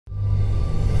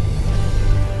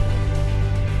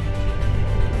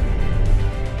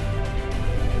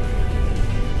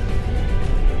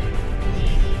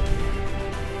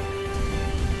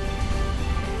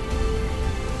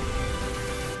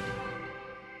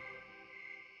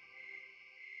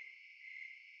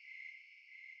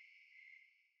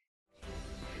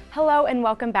Hello and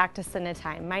welcome back to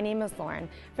CineTime. My name is Lauren.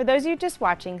 For those of you just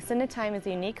watching, CineTime is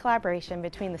a unique collaboration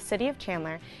between the City of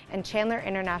Chandler and Chandler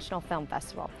International Film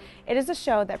Festival. It is a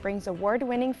show that brings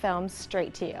award-winning films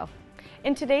straight to you.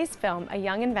 In today's film, a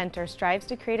young inventor strives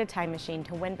to create a time machine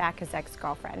to win back his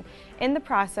ex-girlfriend. In the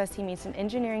process, he meets an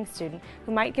engineering student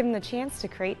who might give him the chance to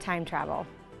create time travel.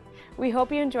 We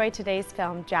hope you enjoy today's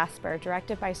film, Jasper,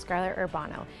 directed by Scarlett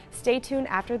Urbano. Stay tuned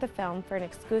after the film for an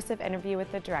exclusive interview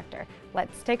with the director.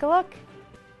 Let's take a look.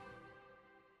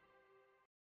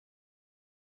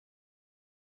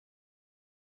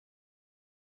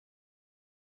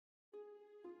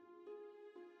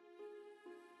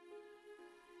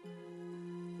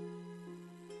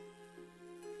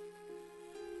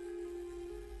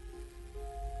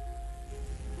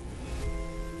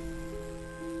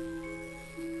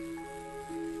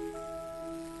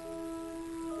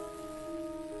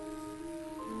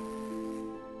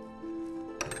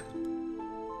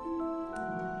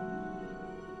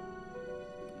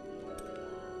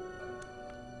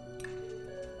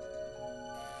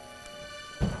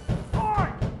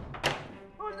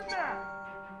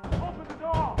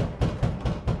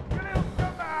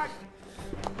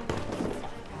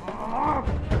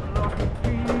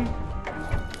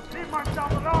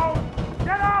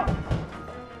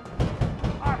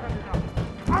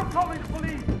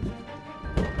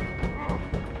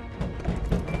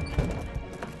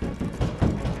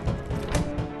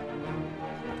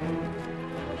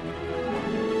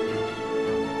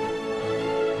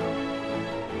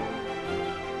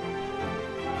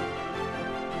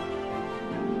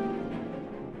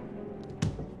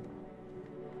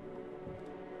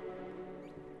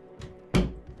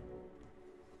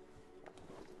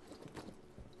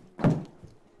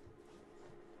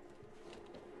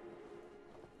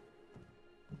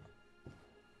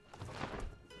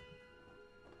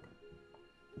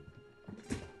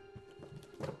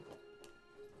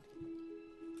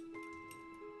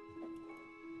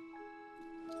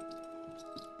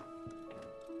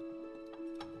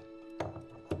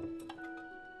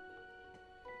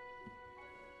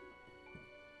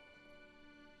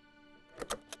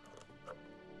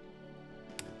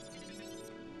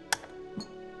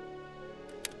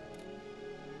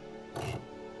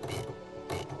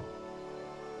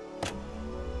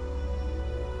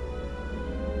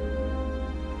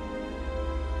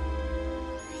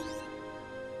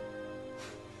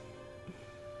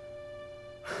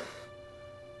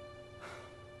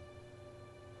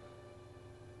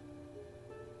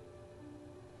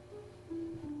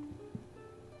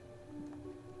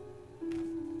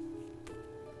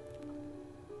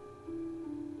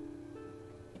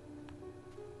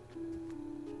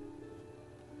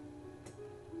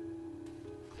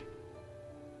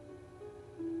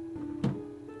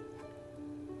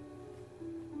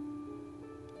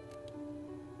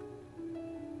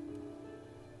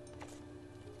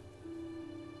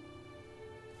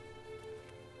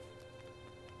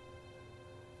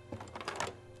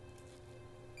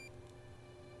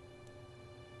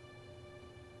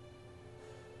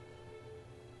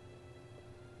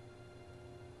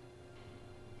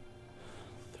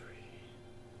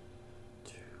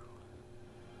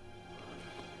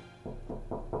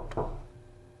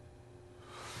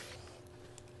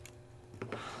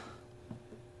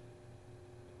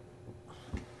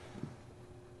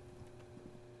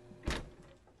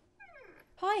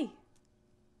 Hi,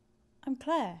 I'm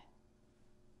Claire.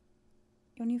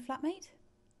 Your new flatmate?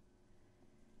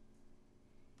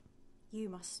 You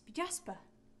must be Jasper.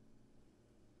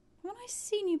 Haven't I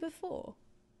seen you before?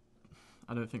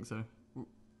 I don't think so.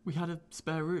 We had a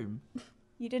spare room.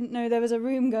 You didn't know there was a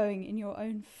room going in your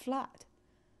own flat?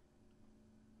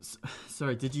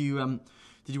 Sorry, did you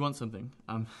want something?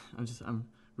 I'm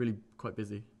really quite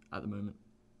busy at the moment.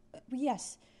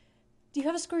 Yes. Do you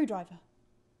have a screwdriver?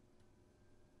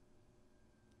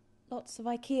 Lots of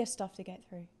IKEA stuff to get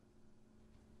through.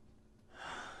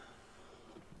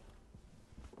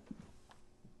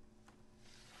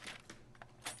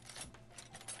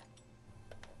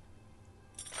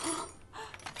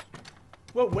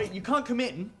 Well, wait, you can't come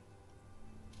in.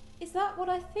 Is that what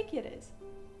I think it is?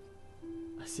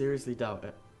 I seriously doubt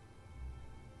it.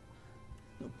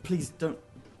 No, please don't.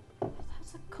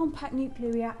 That's a compact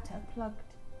nuclear reactor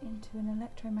plugged into an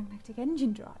electromagnetic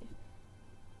engine drive.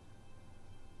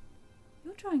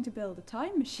 You're trying to build a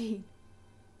time machine.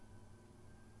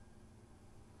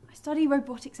 I study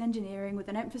robotics engineering with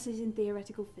an emphasis in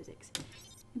theoretical physics.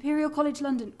 Imperial College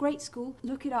London, great school,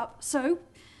 look it up. So,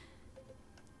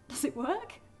 does it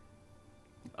work?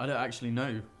 I don't actually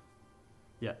know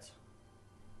yet.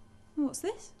 What's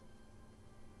this?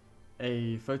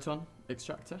 A photon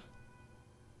extractor.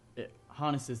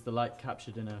 harnesses the light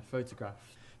captured in a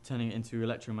photograph, turning it into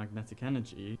electromagnetic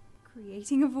energy.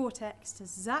 Creating a vortex to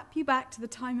zap you back to the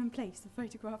time and place the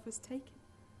photograph was taken.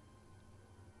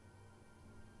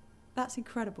 That's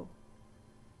incredible.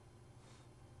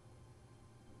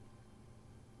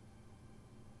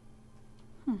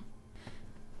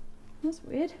 That's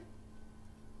weird.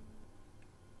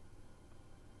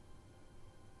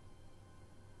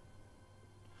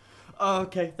 Oh,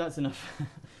 okay, that's enough.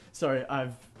 Sorry,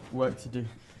 I've work to do.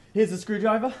 Here's a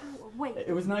screwdriver. Wait.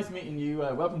 It was nice meeting you.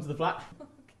 Welcome to the flat. Okay.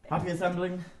 Happy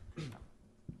assembling.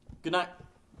 Good night.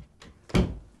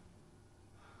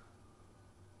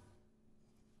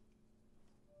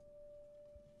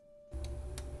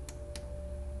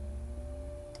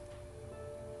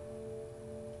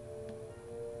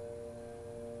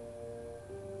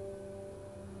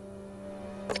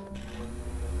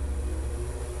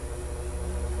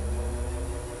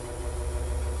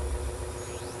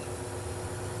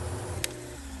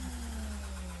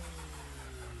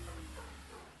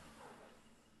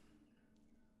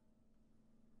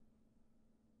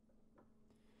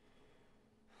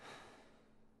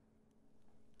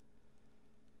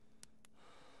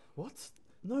 What?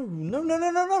 No, no, no,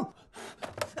 no, no, no!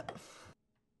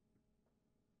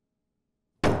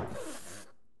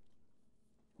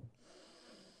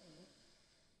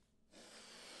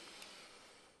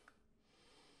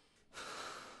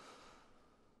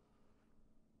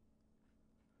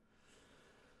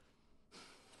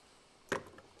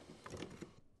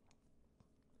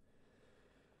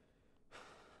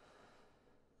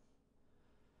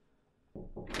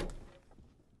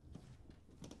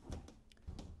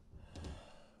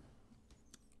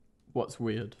 What's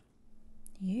weird?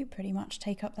 You pretty much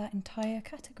take up that entire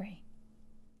category.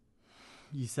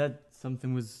 You said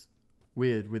something was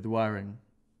weird with the wiring.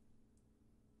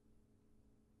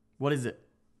 What is it?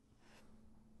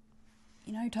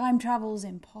 You know, time travel's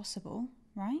impossible,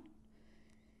 right?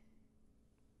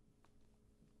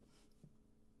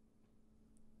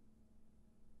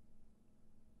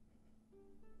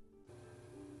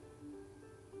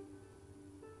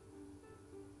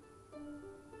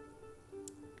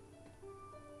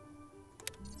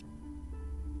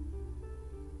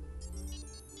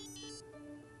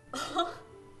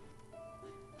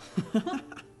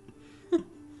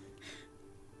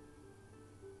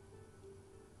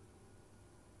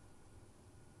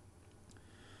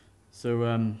 So,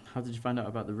 how did you find out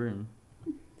about the room?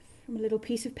 From a little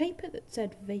piece of paper that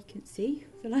said vacancy,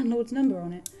 with the landlord's number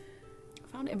on it. I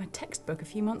found it in my textbook a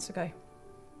few months ago.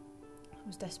 I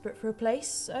was desperate for a place,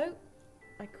 so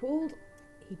I called,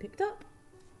 he picked up,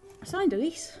 I signed a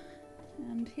lease,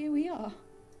 and here we are.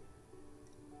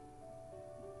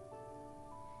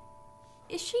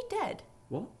 Is she dead?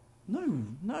 What?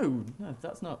 No,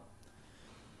 that's not...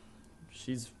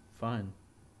 She's fine.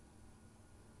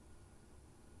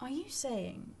 Are you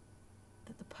saying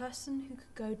that the person who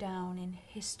could go down in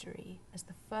history as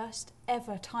the first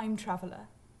ever time traveller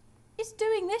is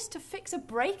doing this to fix a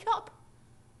breakup?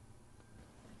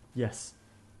 Yes.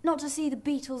 Not to see the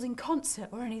Beatles in concert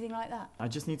or anything like that? I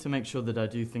just need to make sure that I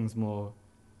do things more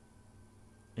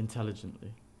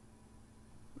intelligently.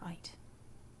 Right.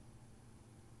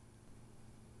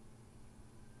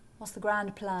 What's the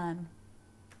grand plan?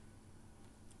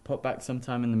 Pop back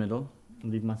sometime in the middle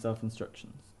and leave myself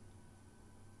instructions.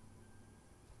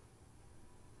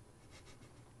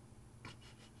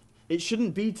 It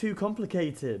shouldn't be too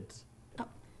complicated. Oh,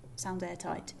 sounds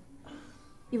airtight.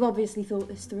 You've obviously thought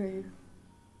this through.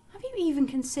 Have you even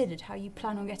considered how you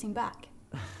plan on getting back?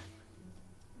 You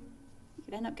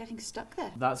could end up getting stuck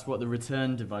there. That's what the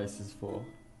return device is for.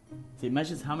 See, it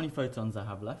measures how many photons I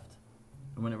have left,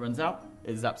 and when it runs out,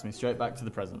 it zaps me straight back to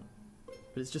the present.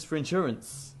 But it's just for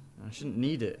insurance. I shouldn't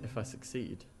need it if I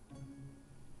succeed.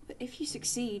 But if you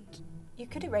succeed, you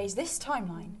could erase this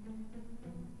timeline.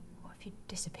 Or if you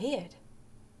disappeared.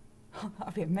 Oh, that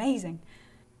would be amazing.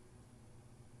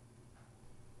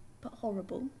 But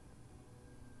horrible.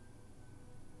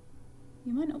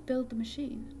 You might not build the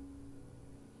machine.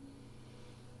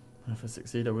 If I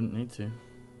succeed, I wouldn't need to.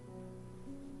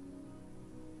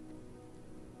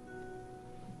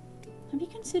 Have you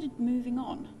considered moving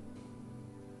on?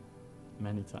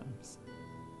 Many times.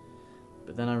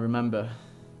 But then I remember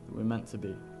that we're meant to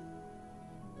be.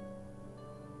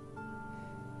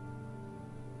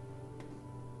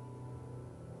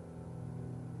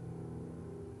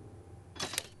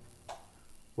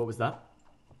 What was that?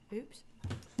 Oops.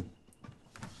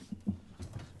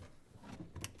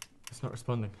 It's not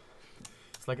responding.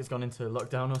 It's like it's gone into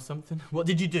lockdown or something. What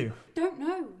did you do? Don't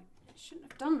know. I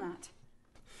shouldn't have done that.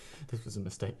 This was a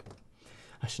mistake.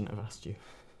 I shouldn't have asked you.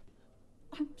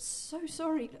 I'm so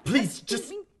sorry. Please,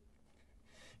 just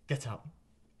get out.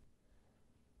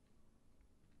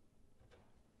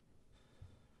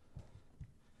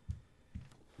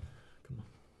 Come on.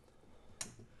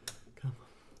 Come on.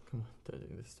 Come on. Don't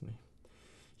do this to me.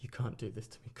 You can't do this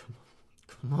to me. Come on.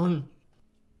 Come on.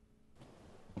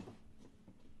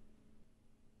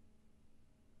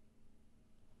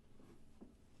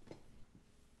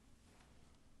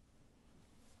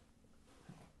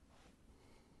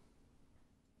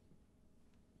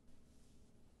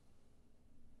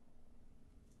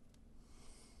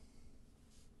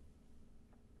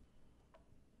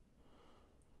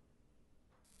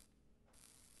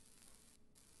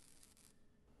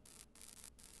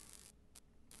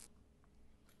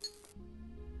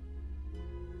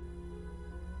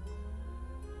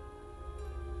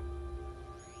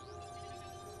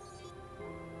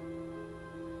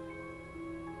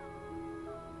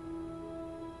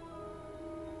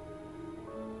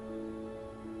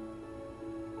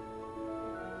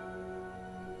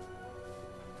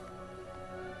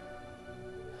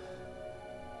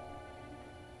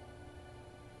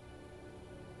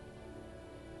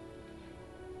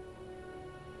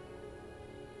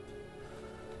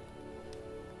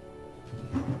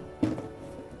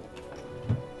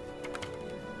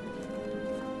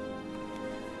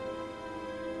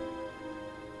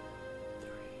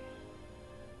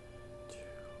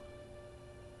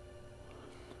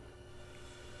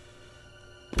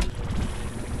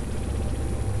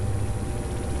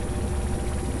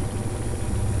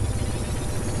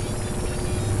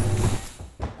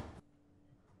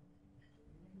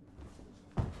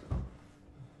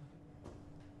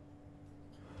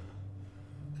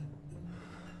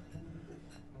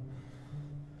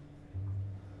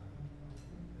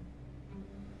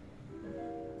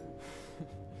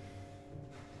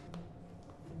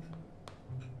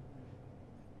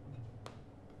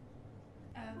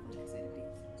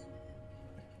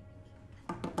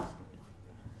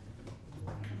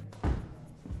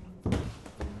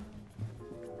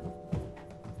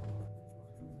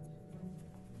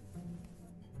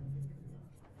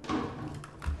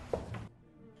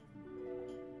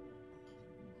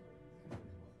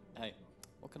 Hey,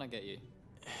 what can I get you?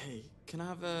 Hey, can I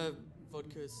have a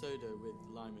vodka soda with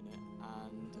lime in it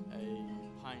and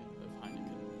a pint of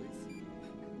Heineken, please?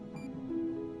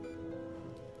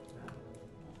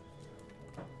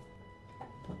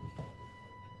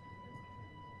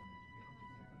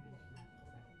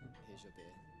 Here's your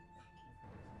beer.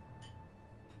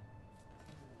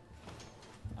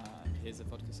 And here's a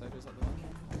vodka soda, is that the one?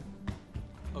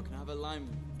 Oh, can I have a lime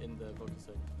in the vodka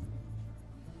soda?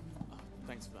 Oh,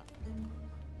 thanks for that.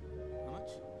 How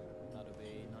much? That'll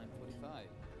be $9.45.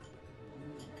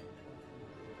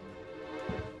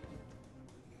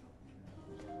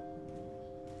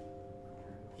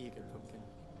 Here you go, pumpkin.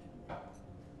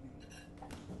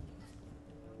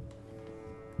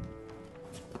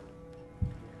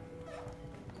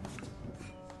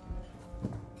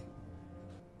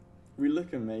 We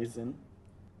look amazing.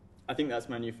 I think that's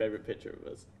my new favourite picture of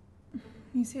us.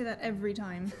 You say that every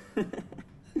time.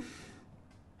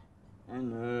 I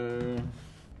know.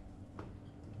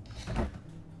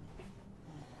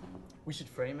 We should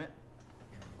frame it.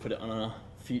 Put it on our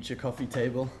future coffee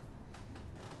table.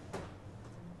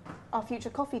 Our future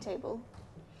coffee table?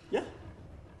 Yeah.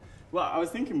 Well, I was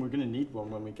thinking we're going to need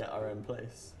one when we get our own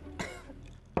place.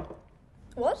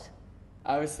 What?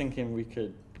 I was thinking we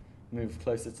could move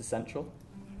closer to Central.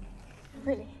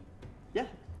 Really? Yeah.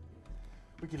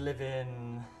 We could live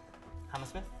in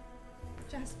Hammersmith.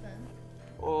 Jasper.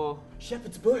 Or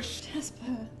Shepherd's Bush.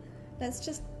 Jasper, let's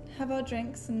just have our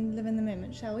drinks and live in the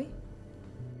moment, shall we?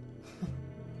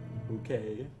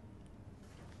 Okay.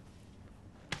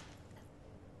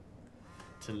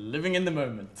 To living in the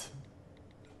moment.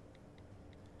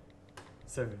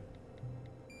 So,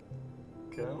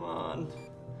 come on.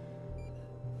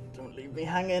 Don't leave me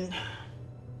hanging.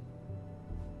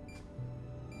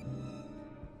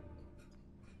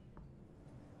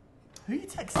 Who are you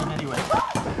texting anyway?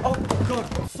 Oh,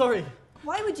 God, sorry.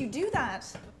 Why would you do that?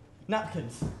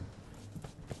 Napkins.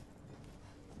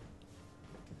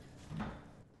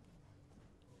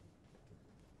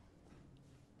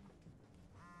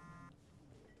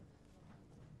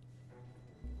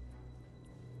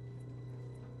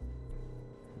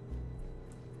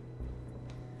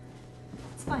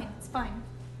 It's fine.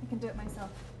 I can do it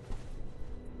myself.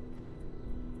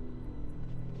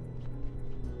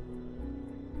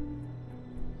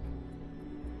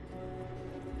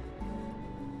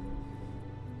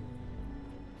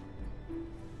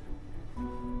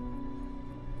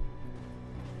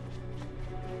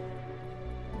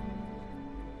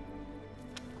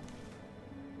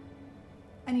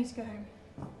 need to go home.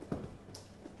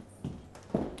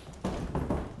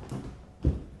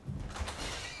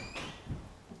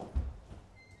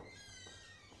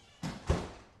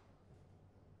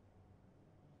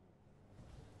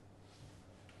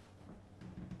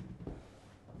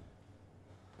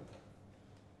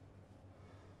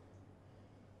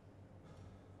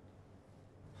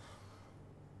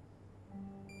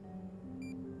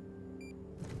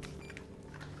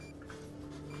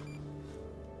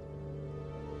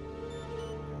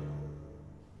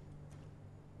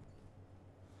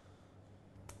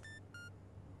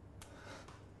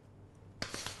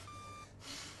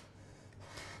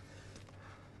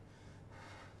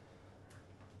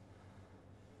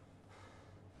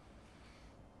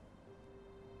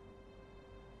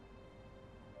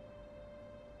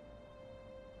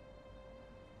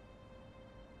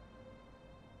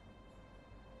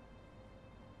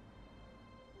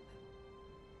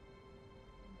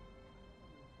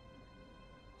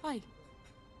 Hi.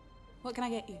 What can I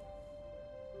get you?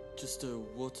 Just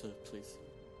water, please.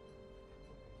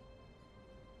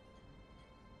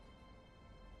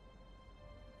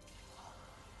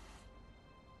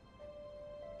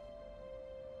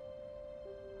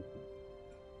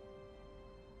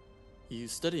 Are you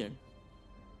studying?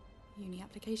 Uni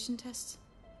application tests.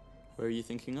 Where are you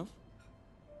thinking of?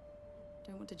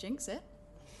 Don't want to jinx it.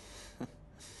 I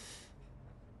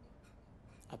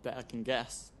bet I can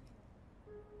guess.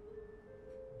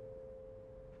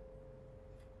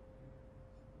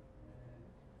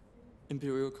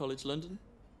 Imperial College London?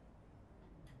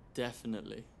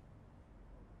 Definitely.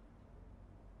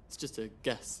 It's just a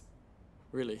guess,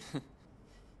 really.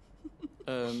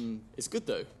 It's good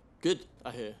though. Good,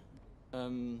 I hear.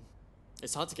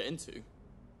 It's hard to get into.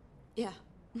 Yeah,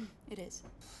 it is.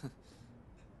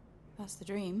 That's the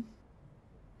dream.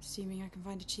 Assuming I can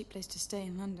find a cheap place to stay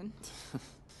in London.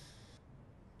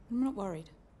 I'm not worried.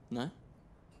 No?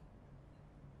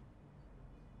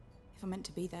 If I'm meant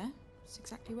to be there, it's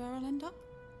exactly where I'll end up.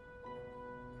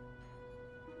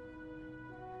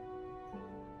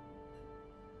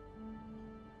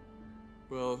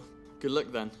 Well, good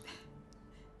luck then.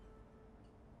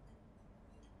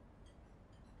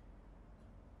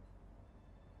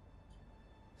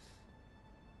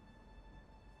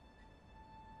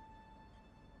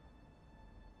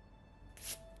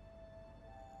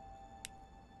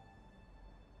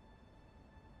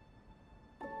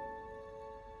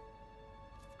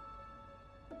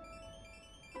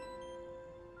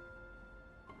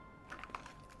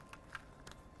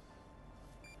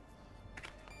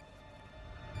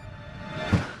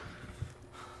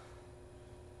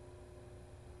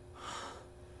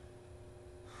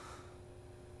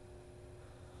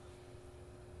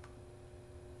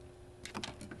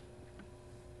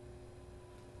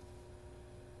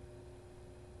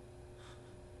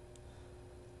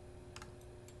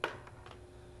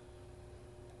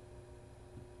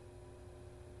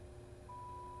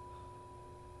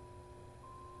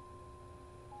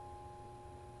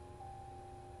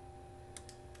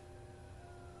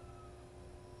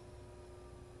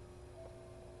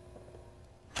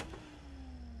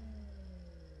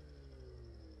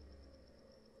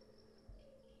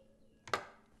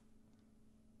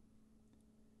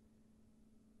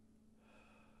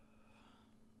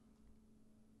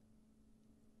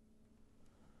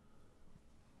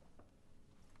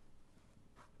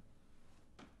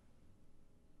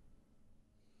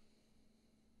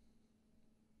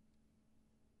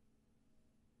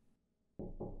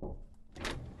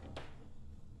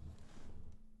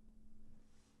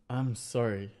 I'm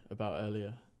sorry about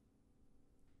earlier.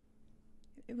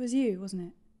 It was you, wasn't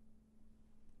it?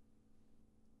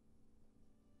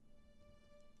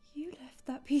 You left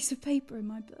that piece of paper in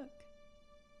my book.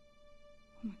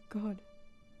 Oh my God.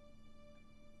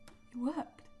 It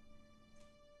worked.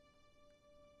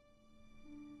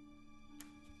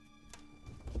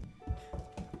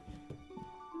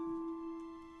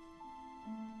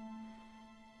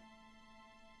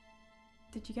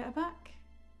 Did you get it back?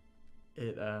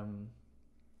 It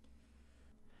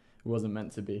wasn't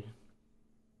meant to be.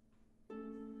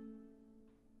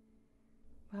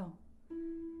 Well,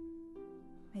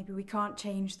 maybe we can't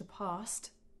change the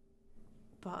past,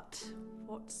 but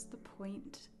what's the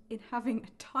point in having a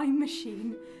time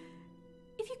machine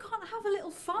if you can't have a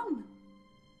little fun?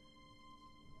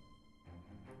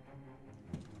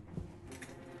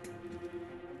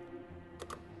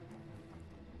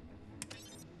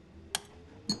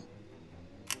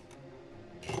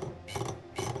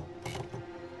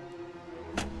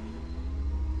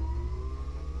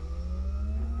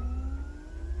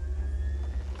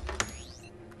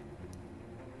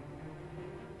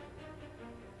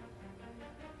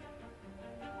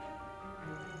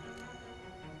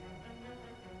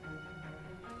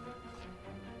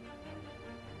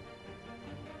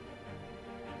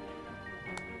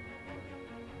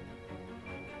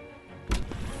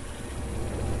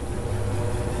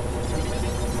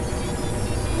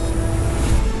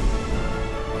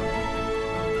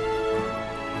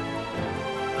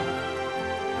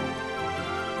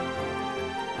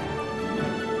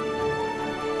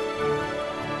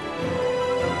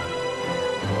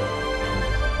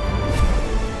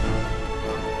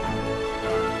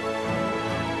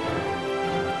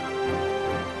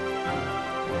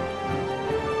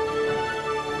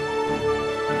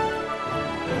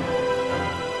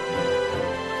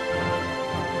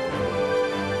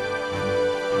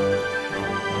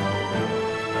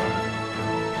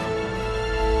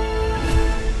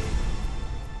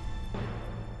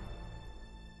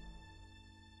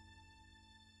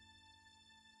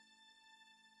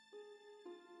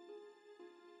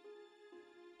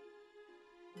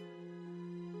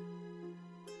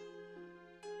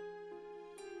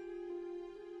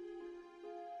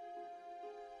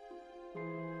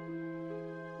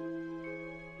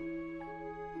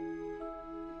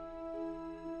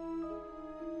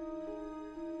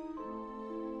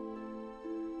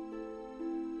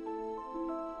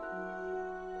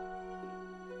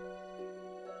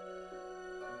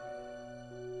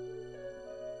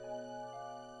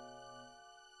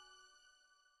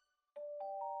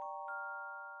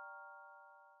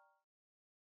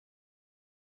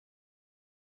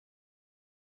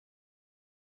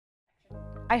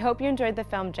 I hope you enjoyed the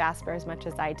film Jasper as much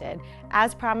as I did.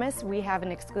 As promised, we have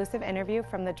an exclusive interview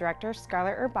from the director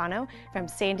Scarlett Urbano from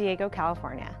San Diego,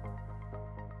 California.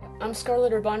 I'm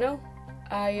Scarlett Urbano.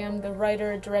 I am the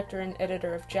writer, director, and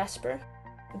editor of Jasper.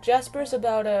 Jasper is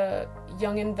about a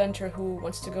young inventor who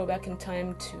wants to go back in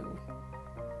time to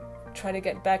try to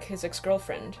get back his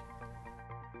ex-girlfriend.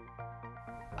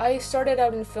 I started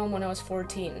out in film when I was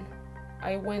 14.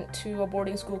 I went to a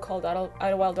boarding school called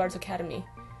Idlewild Arts Academy.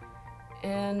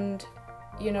 And,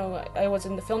 you know, I was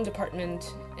in the film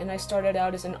department, and I started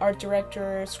out as an art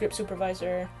director, script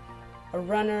supervisor, a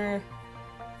runner,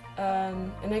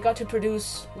 and I got to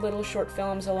produce little short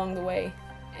films along the way.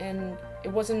 And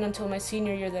it wasn't until my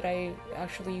senior year that I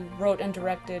actually wrote and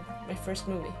directed my first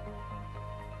movie.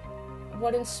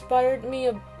 What inspired me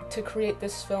to create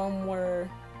this film were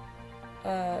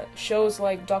shows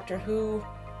like Doctor Who,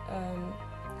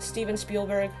 Steven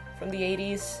Spielberg from the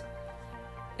 80s,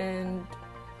 and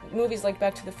movies like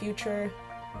Back to the Future.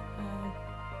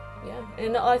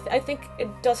 And I think it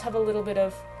does have a little bit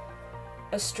of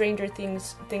a Stranger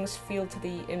Things feel to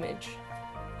the image.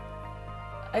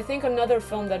 I think another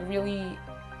film that really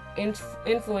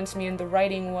influenced me in the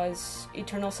writing was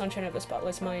Eternal Sunshine of the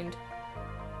Spotless Mind.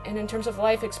 And in terms of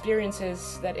life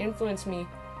experiences that influenced me,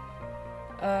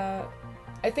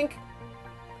 I think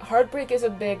heartbreak is a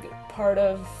big part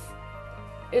of...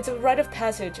 It's a rite of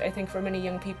passage, I think, for many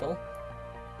young people.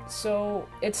 So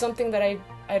it's something that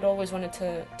I'd always wanted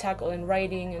to tackle in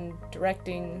writing and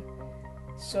directing.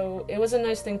 So it was a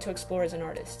nice thing to explore as an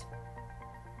artist.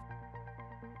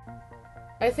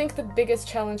 I think the biggest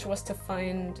challenge was to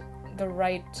find the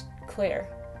right Claire.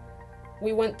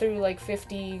 We went through like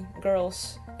 50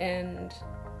 girls, and,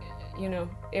 you know,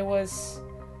 it was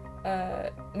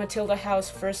Matilda Howe's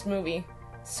first movie.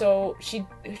 So she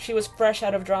was fresh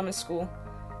out of drama school,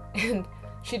 and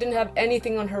she didn't have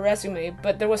anything on her resume,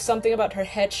 but there was something about her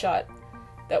headshot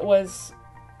that was,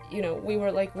 you know, we were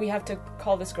like, we have to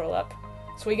call this girl up.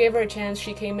 So we gave her a chance,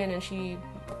 she came in and she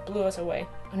blew us away.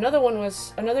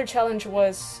 Another challenge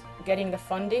was getting the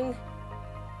funding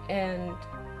and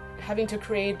having to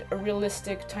create a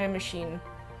realistic time machine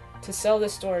to sell the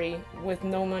story with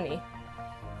no money.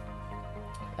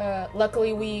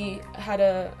 Luckily we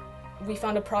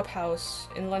found a prop house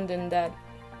in London that,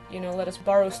 you know, let us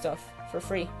borrow stuff for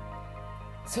free.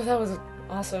 So that was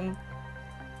awesome.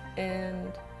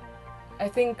 And I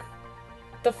think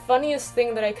the funniest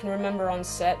thing that I can remember on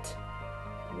set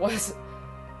was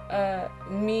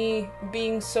me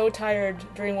being so tired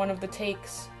during one of the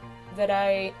takes that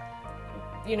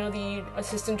the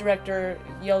assistant director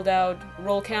yelled out,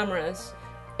 "Roll cameras."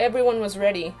 Everyone was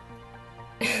ready.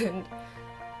 And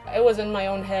I was in my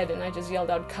own head and I just yelled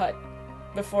out "cut"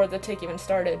 before the take even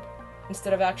started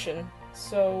instead of action.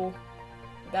 So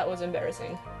that was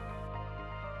embarrassing.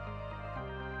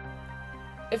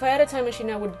 If I had a time machine,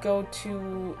 I would go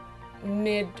to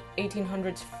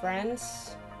mid-1800s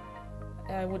France.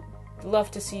 I would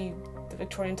love to see the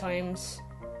Victorian times,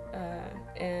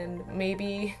 and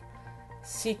maybe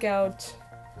seek out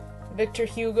Victor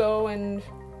Hugo and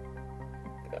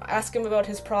ask him about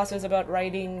his process about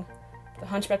writing The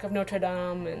Hunchback of Notre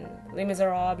Dame and Les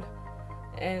Miserables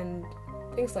and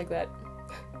things like that.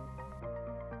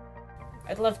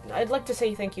 I'd like to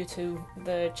say thank you to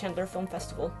the Chandler Film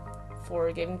Festival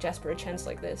for giving Jasper a chance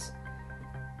like this.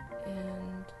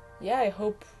 And yeah, I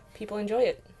hope people enjoy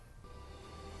it.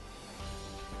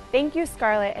 Thank you,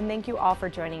 Scarlett, and thank you all for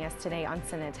joining us today on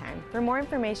CineTime. For more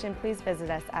information, please visit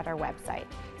us at our website.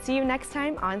 See you next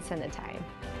time on CineTime.